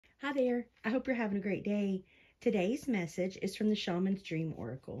Hi there. I hope you're having a great day. Today's message is from the Shaman's Dream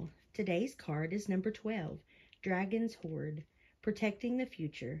Oracle. Today's card is number 12, Dragon's Hoard, Protecting the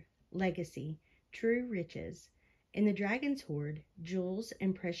Future, Legacy, True Riches. In the Dragon's Hoard, jewels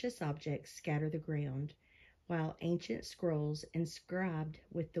and precious objects scatter the ground, while ancient scrolls inscribed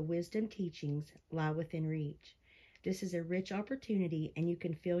with the wisdom teachings lie within reach. This is a rich opportunity, and you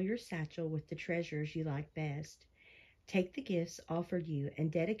can fill your satchel with the treasures you like best. Take the gifts offered you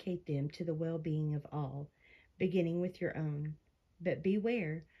and dedicate them to the well-being of all, beginning with your own. But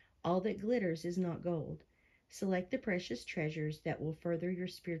beware, all that glitters is not gold. Select the precious treasures that will further your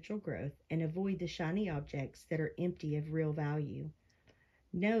spiritual growth and avoid the shiny objects that are empty of real value.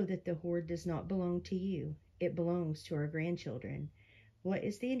 Know that the hoard does not belong to you. It belongs to our grandchildren. What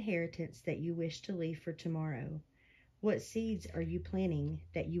is the inheritance that you wish to leave for tomorrow? What seeds are you planting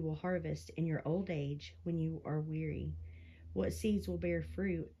that you will harvest in your old age when you are weary? What seeds will bear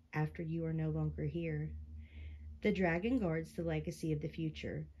fruit after you are no longer here? The dragon guards the legacy of the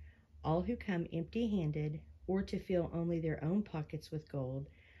future. All who come empty-handed or to fill only their own pockets with gold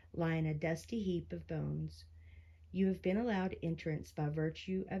lie in a dusty heap of bones. You have been allowed entrance by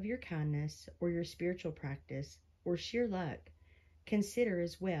virtue of your kindness or your spiritual practice or sheer luck. Consider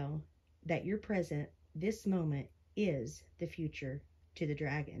as well that your present, this moment, is the future to the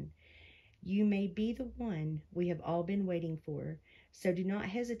dragon. You may be the one we have all been waiting for, so do not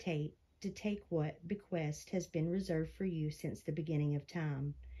hesitate to take what bequest has been reserved for you since the beginning of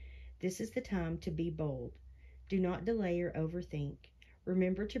time. This is the time to be bold. Do not delay or overthink.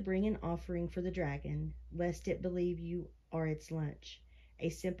 Remember to bring an offering for the dragon, lest it believe you are its lunch. A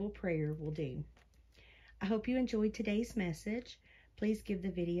simple prayer will do. I hope you enjoyed today's message. Please give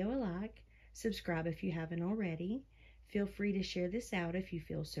the video a like, subscribe if you haven't already. Feel free to share this out if you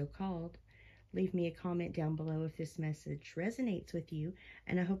feel so called. Leave me a comment down below if this message resonates with you,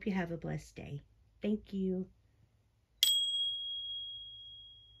 and I hope you have a blessed day. Thank you.